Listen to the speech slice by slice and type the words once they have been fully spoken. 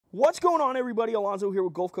What's going on, everybody? Alonzo here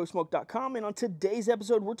with GulfCoastSmoke.com, and on today's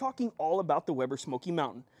episode, we're talking all about the Weber Smokey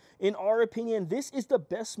Mountain. In our opinion, this is the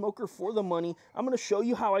best smoker for the money. I'm going to show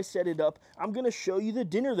you how I set it up. I'm going to show you the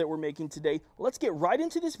dinner that we're making today. Let's get right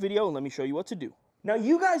into this video and let me show you what to do. Now,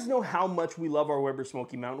 you guys know how much we love our Weber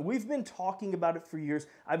Smokey Mountain. We've been talking about it for years.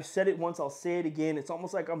 I've said it once, I'll say it again. It's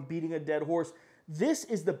almost like I'm beating a dead horse. This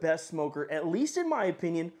is the best smoker, at least in my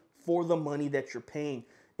opinion, for the money that you're paying.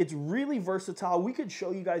 It's really versatile. We could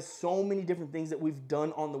show you guys so many different things that we've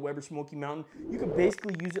done on the Weber Smokey Mountain. You could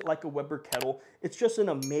basically use it like a Weber kettle. It's just an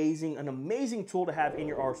amazing tool to have in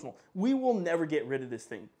your arsenal. We will never get rid of this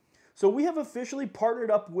thing. So we have officially partnered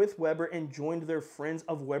up with Weber and joined their Friends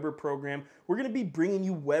of Weber program. We're going to be bringing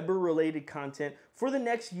you Weber related content for the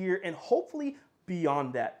next year and hopefully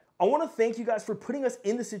beyond that. I want to thank you guys for putting us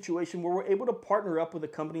in the situation where we're able to partner up with a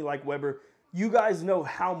company like Weber. You guys know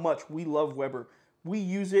how much we love Weber. We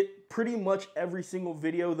use it pretty much every single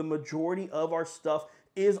video. The majority of our stuff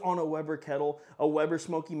is on a Weber kettle, a Weber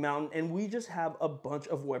Smokey Mountain, and we just have a bunch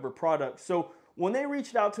of Weber products. So when they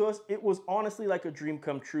reached out to us, it was honestly like a dream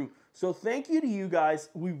come true. So thank you to you guys.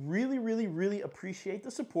 We really appreciate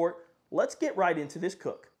the support. Let's get right into this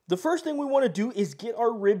cook. The first thing we want to do is get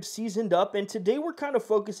our ribs seasoned up, and today we're kind of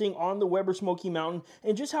focusing on the Weber Smokey Mountain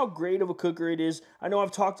and just how great of a cooker it is. I know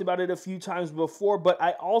I've talked about it a few times before, but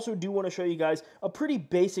I also do want to show you guys a pretty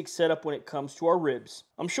basic setup when it comes to our ribs.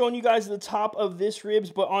 I'm showing you guys the top of this ribs,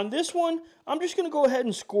 but on this one, I'm just going to go ahead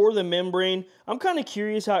and score the membrane. I'm kind of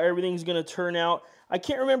curious how everything's going to turn out. I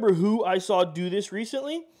can't remember who I saw do this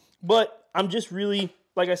recently, but I'm just really...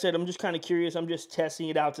 like I said, I'm just kind of curious. I'm just testing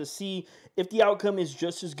it out to see if the outcome is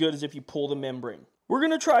just as good as if you pull the membrane. We're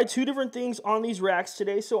going to try two different things on these racks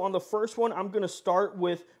today. So on the first one, I'm going to start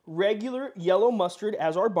with regular yellow mustard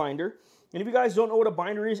as our binder. And if you guys don't know what a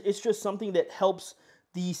binder is, it's just something that helps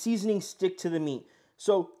the seasoning stick to the meat.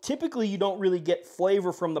 So typically you don't really get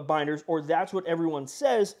flavor from the binders, or that's what everyone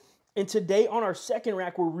says. And today on our second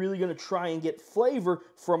rack, we're really going to try and get flavor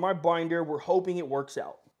from our binder. We're hoping it works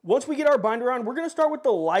out. Once we get our binder on, we're going to start with the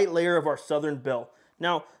light layer of our Southern Belle.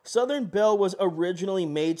 Now, Southern Belle was originally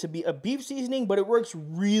made to be a beef seasoning, but it works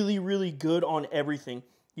really good on everything.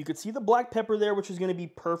 You could see the black pepper there, which is going to be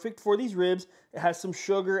perfect for these ribs. It has some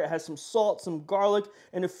sugar, it has some salt, some garlic,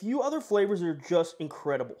 and a few other flavors that are just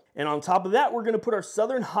incredible. And on top of that, we're going to put our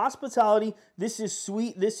Southern Hospitality. This is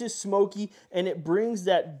sweet, this is smoky, and it brings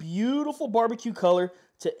that beautiful barbecue color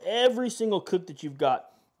to every single cook that you've got.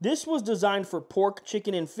 This was designed for pork,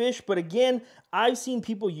 chicken, and fish, but again, I've seen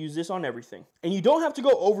people use this on everything. And you don't have to go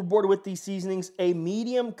overboard with these seasonings. A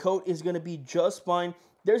medium coat is going to be just fine.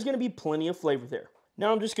 There's going to be plenty of flavor there.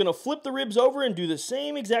 Now I'm just going to flip the ribs over and do the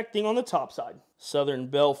same exact thing on the top side. Southern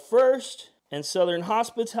Belle first, and Southern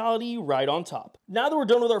Hospitality right on top. Now that we're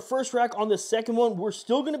done with our first rack, on the second one, we're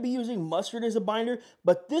still going to be using mustard as a binder,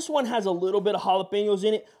 but this one has a little bit of jalapenos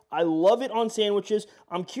in it. I love it on sandwiches.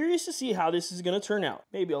 I'm curious to see how this is going to turn out.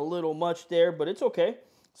 Maybe a little much there, but it's okay.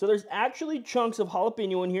 So there's actually chunks of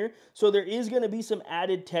jalapeno in here, so there is going to be some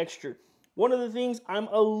added texture. One of the things I'm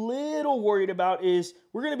a little worried about is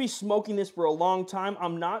we're going to be smoking this for a long time.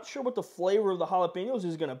 I'm not sure what the flavor of the jalapenos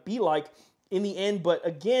is going to be like in the end, but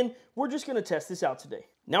again, we're just going to test this out today.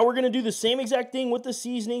 Now we're going to do the same exact thing with the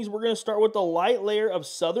seasonings. We're going to start with the light layer of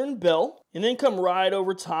Southern Belle and then come right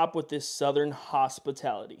over top with this Southern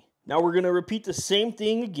Hospitality. Now we're going to repeat the same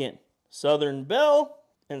thing again. Southern Belle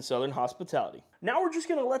and Southern Hospitality. Now we're just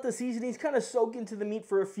going to let the seasonings kind of soak into the meat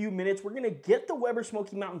for a few minutes. We're going to get the Weber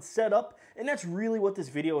Smokey Mountain set up, and that's really what this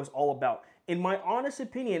video is all about. In my honest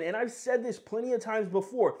opinion, and I've said this plenty of times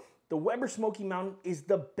before, the Weber Smokey Mountain is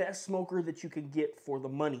the best smoker that you can get for the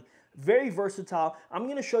money. Very versatile. I'm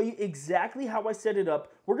going to show you exactly how I set it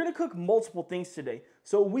up. We're going to cook multiple things today.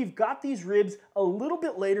 So we've got these ribs. A little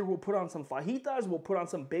bit later, we'll put on some fajitas. We'll put on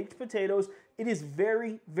some baked potatoes. It is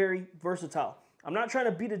very versatile. I'm not trying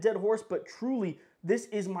to beat a dead horse, but truly, this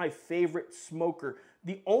is my favorite smoker.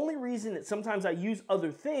 The only reason that sometimes I use other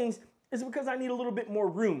things is because I need a little bit more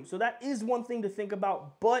room. So that is one thing to think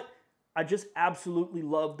about, but I just absolutely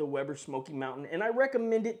love the Weber Smokey Mountain, and I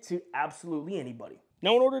recommend it to absolutely anybody.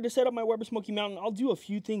 Now, in order to set up my Weber Smokey Mountain, I'll do a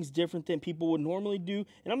few things different than people would normally do,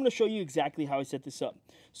 and I'm going to show you exactly how I set this up.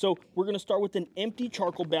 So we're going to start with an empty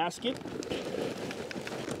charcoal basket,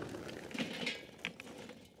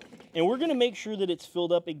 and we're going to make sure that it's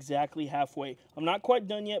filled up exactly halfway. I'm not quite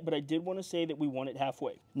done yet, but I did want to say that we want it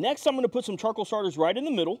halfway. Next, I'm going to put some charcoal starters right in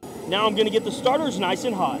the middle. Now I'm going to get the starters nice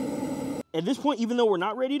and hot. At this point, even though we're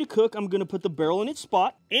not ready to cook, I'm going to put the barrel in its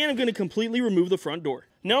spot, and I'm going to completely remove the front door.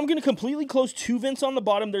 Now I'm going to completely close two vents on the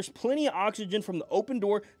bottom. There's plenty of oxygen from the open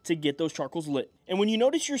door to get those charcoals lit. And when you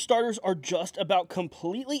notice your starters are just about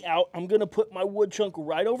completely out, I'm going to put my wood chunk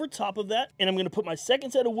right over top of that, and I'm going to put my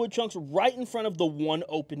second set of wood chunks right in front of the one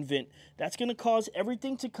open vent. That's going to cause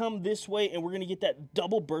everything to come this way, and we're going to get that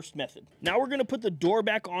double burst method. Now we're going to put the door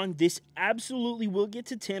back on. This absolutely will get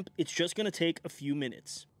to temp. It's just going to take a few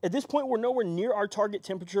minutes. At this point, we're nowhere near our target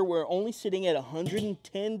temperature. We're only sitting at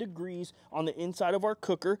 110 degrees on the inside of our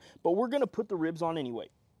cooker, but we're going to put the ribs on anyway.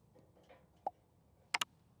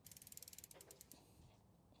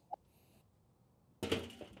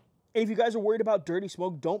 And if you guys are worried about dirty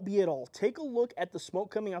smoke, don't be at all. Take a look at the smoke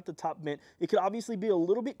coming out the top vent. It could obviously be a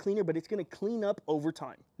little bit cleaner, but it's going to clean up over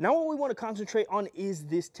time. Now what we want to concentrate on is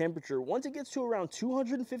this temperature. Once it gets to around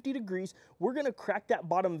 250 degrees, we're going to crack that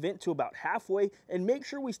bottom vent to about halfway and make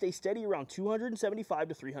sure we stay steady around 275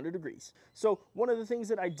 to 300 degrees. So one of the things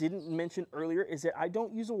that I didn't mention earlier is that I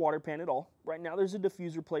don't use a water pan at all. Right now there's a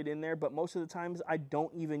diffuser plate in there, but most of the times I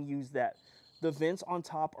don't even use that. The vents on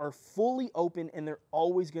top are fully open, and they're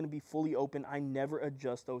always going to be fully open. I never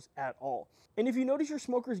adjust those at all. And if you notice your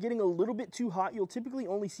smoker is getting a little bit too hot, you'll typically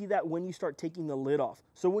only see that when you start taking the lid off.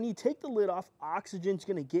 So when you take the lid off, oxygen's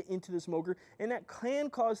going to get into the smoker, and that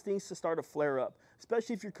can cause things to start to flare up.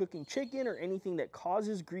 Especially if you're cooking chicken or anything that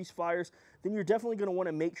causes grease fires, then you're definitely going to want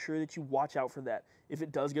to make sure that you watch out for that. If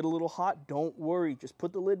it does get a little hot, don't worry. Just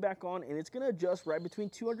put the lid back on, and it's going to adjust right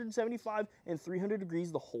between 275 and 300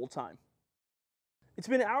 degrees the whole time. It's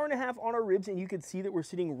been an hour and a half on our ribs, and you can see that we're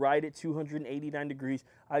sitting right at 289 degrees.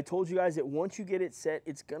 I told you guys that once you get it set,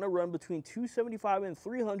 it's going to run between 275 and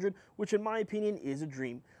 300, which in my opinion is a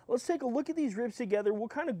dream. Let's take a look at these ribs together. We'll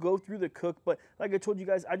kind of go through the cook, but like I told you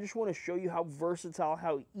guys, I just want to show you how versatile,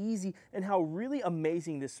 how easy, and how really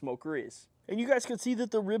amazing this smoker is. And you guys can see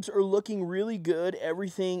that the ribs are looking really good.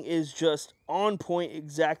 Everything is just on point,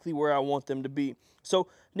 exactly where I want them to be. So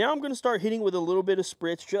now I'm going to start hitting with a little bit of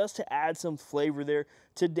spritz just to add some flavor there.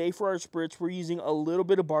 Today for our spritz, we're using a little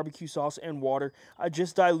bit of barbecue sauce and water. I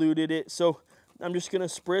just diluted it, so I'm just going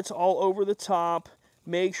to spritz all over the top,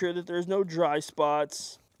 make sure that there's no dry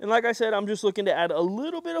spots. And like I said, I'm just looking to add a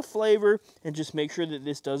little bit of flavor and just make sure that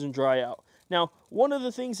this doesn't dry out. Now, one of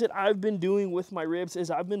the things that I've been doing with my ribs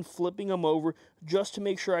is I've been flipping them over just to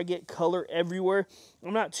make sure I get color everywhere.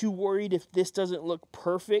 I'm not too worried if this doesn't look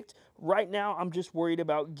perfect. Right now, I'm just worried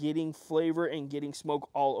about getting flavor and getting smoke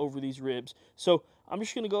all over these ribs. So I'm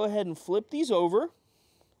just going to go ahead and flip these over.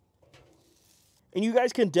 And you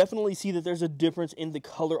guys can definitely see that there's a difference in the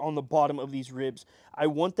color on the bottom of these ribs. I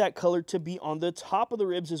want that color to be on the top of the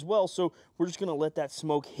ribs as well, so we're just going to let that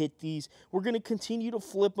smoke hit these. We're going to continue to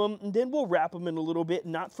flip them, and then we'll wrap them in a little bit,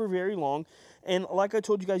 not for very long. And like I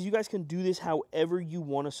told you guys can do this however you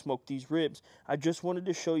want to smoke these ribs. I just wanted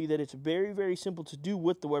to show you that it's very, very simple to do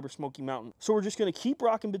with the Weber Smokey Mountain. So we're just going to keep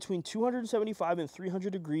rocking between 275 and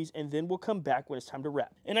 300 degrees, and then we'll come back when it's time to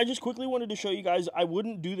wrap. And I just quickly wanted to show you guys, I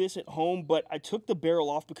wouldn't do this at home, but I took the barrel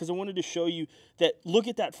off because I wanted to show you that, look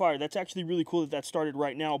at that fire. That's actually really cool that that started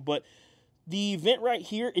right now, but the vent right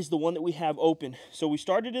here is the one that we have open. So we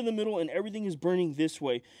started in the middle and everything is burning this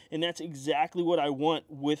way, and that's exactly what I want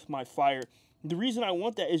with my fire. The reason I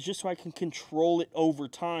want that is just so I can control it over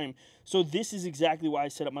time. So this is exactly why I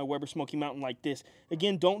set up my Weber Smokey Mountain like this.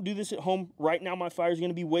 Again, don't do this at home. Right now my fire is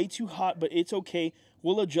going to be way too hot, but it's okay.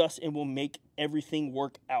 We'll adjust and we'll make everything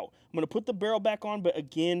work out. I'm going to put the barrel back on, but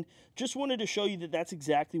again, just wanted to show you that that's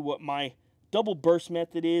exactly what my double burst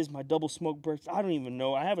method is, my double smoke burst. I don't even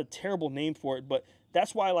know. I have a terrible name for it, but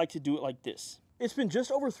that's why I like to do it like this. It's been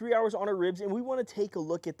just over 3 hours on our ribs, and we want to take a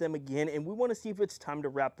look at them again, and we want to see if it's time to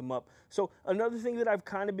wrap them up. So another thing that I've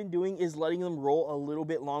kind of been doing is letting them roll a little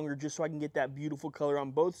bit longer just so I can get that beautiful color on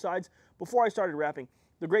both sides before I started wrapping.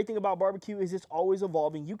 The great thing about barbecue is it's always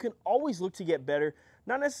evolving. You can always look to get better.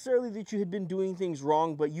 Not necessarily that you had been doing things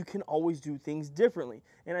wrong, but you can always do things differently.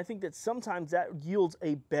 And I think that sometimes that yields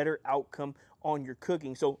a better outcome on your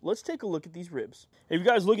cooking. So let's take a look at these ribs. If you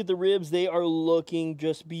guys look at the ribs, they are looking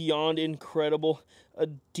just beyond incredible. A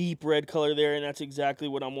deep red color there, and that's exactly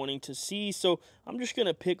what I'm wanting to see. So I'm just going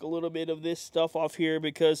to pick a little bit of this stuff off here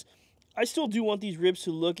because I still do want these ribs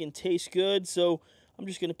to look and taste good. So I'm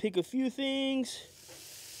just going to pick a few things.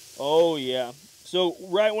 Oh yeah. So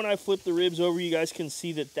right when I flip the ribs over, you guys can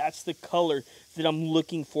see that that's the color that I'm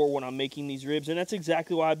looking for when I'm making these ribs. And that's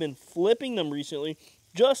exactly why I've been flipping them recently,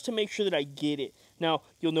 just to make sure that I get it. Now,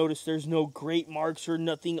 you'll notice there's no grate marks or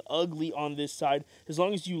nothing ugly on this side. As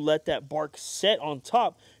long as you let that bark set on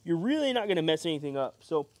top, you're really not going to mess anything up.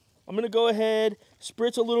 So I'm going to go ahead,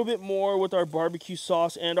 spritz a little bit more with our barbecue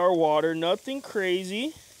sauce and our water. Nothing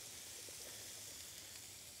crazy.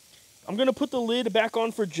 I'm going to put the lid back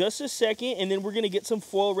on for just a second, and then we're going to get some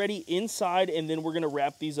foil ready inside, and then we're going to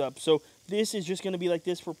wrap these up. So This is just going to be like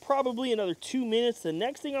this for probably another 2 minutes. The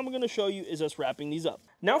next thing I'm going to show you is us wrapping these up.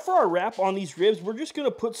 Now for our wrap on these ribs, we're just going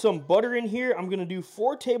to put some butter in here. I'm going to do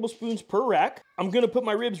 4 tablespoons per rack. I'm going to put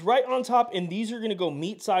my ribs right on top, and these are going to go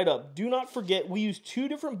meat side up. Do not forget, we use 2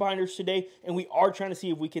 different binders today, and we are trying to see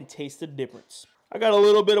if we can taste the difference. I got a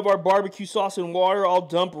little bit of our barbecue sauce and water I'll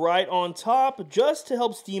dump right on top just to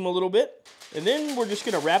help steam a little bit. And then we're just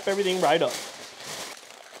going to wrap everything right up.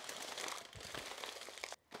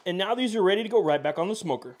 And now these are ready to go right back on the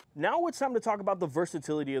smoker. Now it's time to talk about the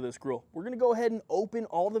versatility of this grill. We're gonna go ahead and open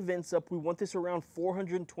all the vents up. We want this around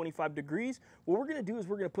 425 degrees. What we're gonna do is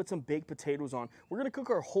we're gonna put some baked potatoes on. We're gonna cook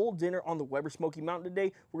our whole dinner on the Weber Smokey Mountain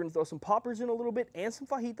today. We're gonna throw some poppers in a little bit and some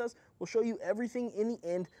fajitas. We'll show you everything in the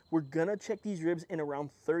end. We're gonna check these ribs in around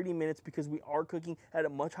 30 minutes because we are cooking at a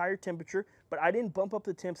much higher temperature, but I didn't bump up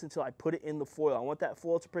the temps until I put it in the foil. I want that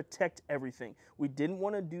foil to protect everything. We didn't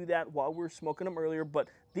wanna do that while we were smoking them earlier, but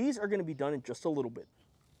these are gonna be done in just a little bit.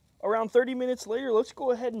 Around 30 minutes later, let's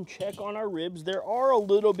go ahead and check on our ribs. They are a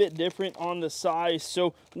little bit different on the size,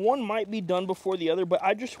 so one might be done before the other, but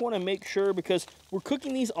I just want to make sure because we're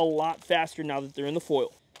cooking these a lot faster now that they're in the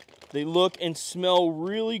foil. They look and smell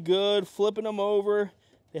really good. Flipping them over,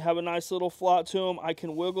 they have a nice little flot to them. I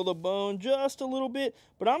can wiggle the bone just a little bit,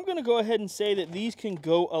 but I'm going to go ahead and say that these can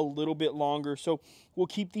go a little bit longer, so we'll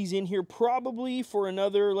keep these in here probably for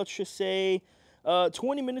another, let's just say,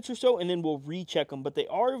 20 minutes or so, and then we'll recheck them. But they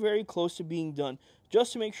are very close to being done.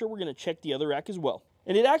 Just to make sure, we're going to check the other rack as well.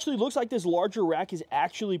 And it actually looks like this larger rack is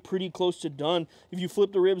actually pretty close to done. If you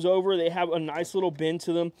flip the ribs over, they have a nice little bend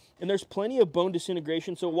to them, and there's plenty of bone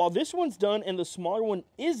disintegration. So while this one's done and the smaller one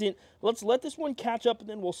isn't, let's let this one catch up, and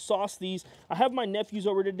then we'll sauce these. I have my nephews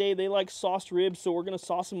over today. They like sauced ribs, so we're going to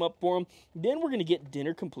sauce them up for them. Then we're going to get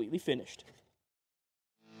dinner completely finished.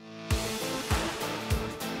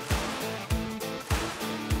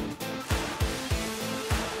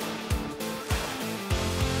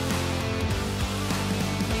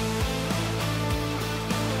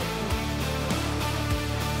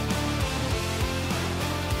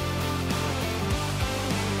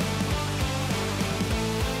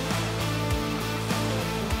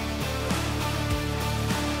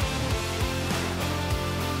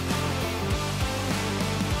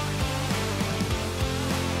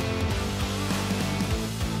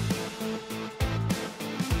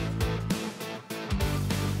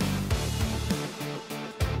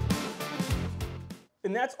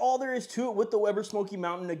 And that's all there is to it with the Weber Smokey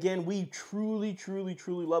Mountain. Again, we truly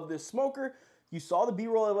love this smoker. You saw the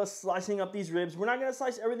B-roll of us slicing up these ribs. We're not going to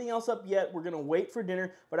slice everything else up yet. We're going to wait for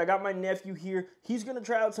dinner, but I got my nephew here. He's going to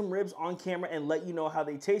try out some ribs on camera and let you know how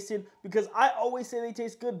they tasted, because I always say they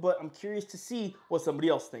taste good, but I'm curious to see what somebody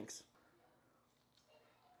else thinks.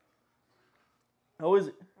 How is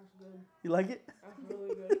it? That's good. You like it? That's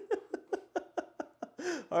really good.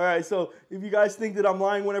 All right, so if you guys think that I'm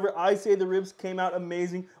lying whenever I say the ribs came out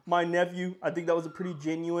amazing, my nephew, I think that was a pretty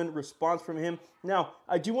genuine response from him. Now,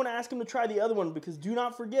 I do want to ask him to try the other one, because do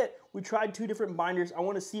not forget, we tried 2 different binders. I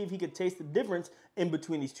want to see if he could taste the difference in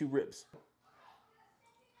between these 2 ribs.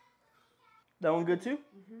 That one good too?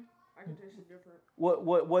 Mm-hmm. I can taste it different.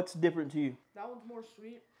 What's different to you? That one's more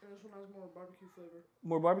sweet, and this one has more barbecue flavor.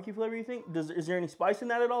 More barbecue flavor, you think? Is there any spice in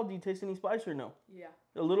that at all? Do you taste any spice or no? Yeah.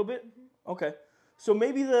 A little bit? Mm-hmm. Okay. So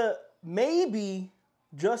just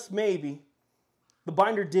maybe, the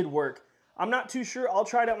binder did work. I'm not too sure. I'll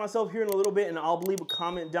try it out myself here in a little bit, and I'll leave a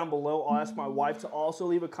comment down below. I'll ask my wife to also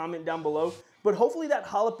leave a comment down below. But hopefully that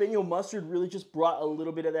jalapeno mustard really just brought a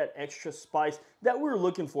little bit of that extra spice that we were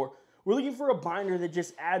looking for. We're looking for a binder that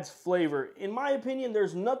just adds flavor. In my opinion,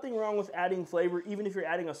 there's nothing wrong with adding flavor, even if you're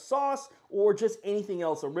adding a sauce or just anything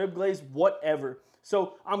else, a rib glaze, whatever.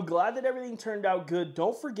 So I'm glad that everything turned out good.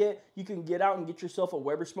 Don't forget, you can get out and get yourself a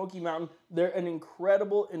Weber Smokey Mountain. They're an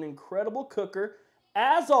incredible cooker.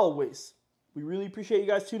 As always, we really appreciate you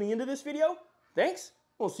guys tuning into this video. Thanks.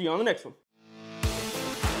 We'll see you on the next one.